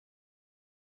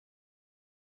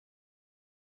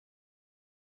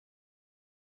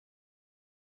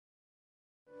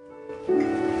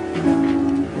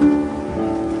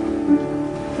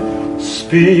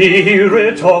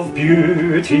Spirit of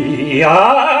beauty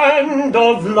and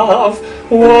of love,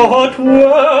 what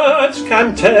words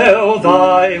can tell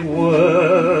thy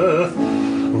worth?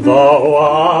 Thou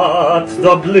art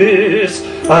the bliss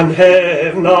and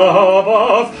heaven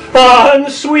above,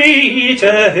 and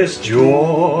sweetest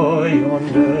joy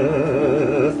on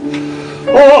earth.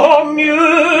 O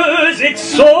music,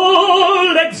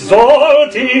 soul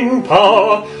exalting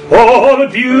power, all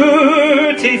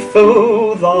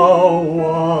beautiful thou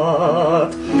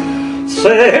art.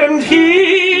 Send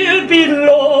here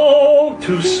below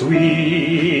to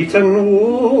sweeten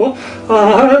woe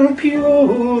and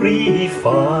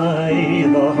purify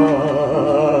the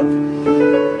heart.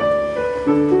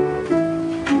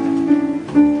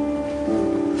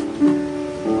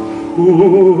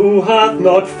 Who hath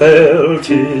not felt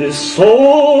his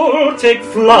soul take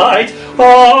flight,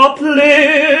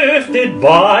 uplifted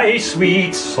by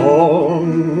sweet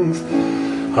songs,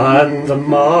 and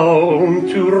mount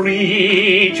to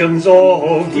regions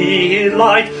of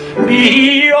delight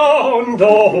beyond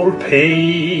all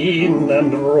pain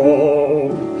and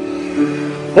wrong?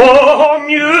 O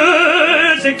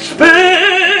music,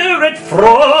 spirit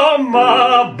from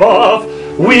above,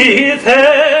 with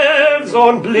heaven's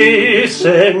own bliss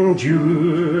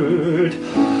endued,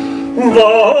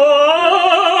 thou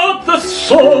art the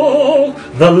soul,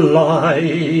 the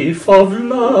life of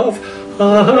love,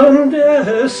 and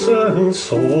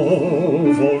essence of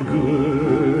all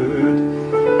good.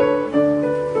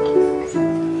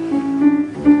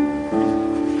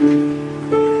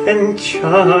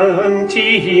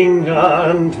 Enchanting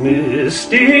and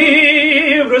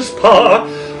mysterious power,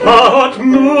 art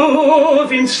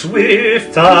moving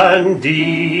swift and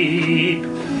deep.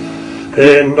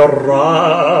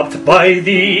 Enwrapped by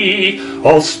thee,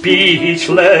 all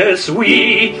speechless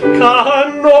we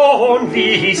can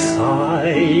only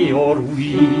sigh or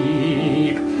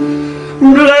weep.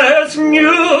 Bless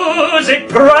music,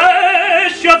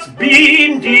 precious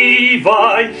being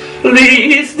divine,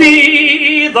 leads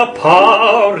thee the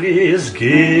power is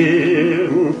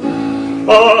given.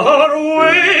 Our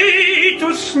way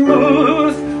to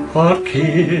smooth, our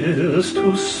cares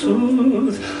to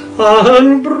soothe,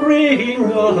 and bring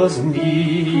us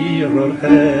nearer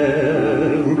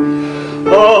heaven.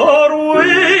 Our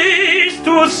ways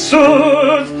to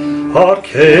soothe, our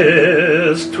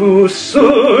cares to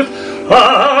soothe,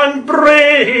 and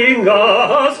bring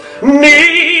us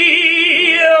nearer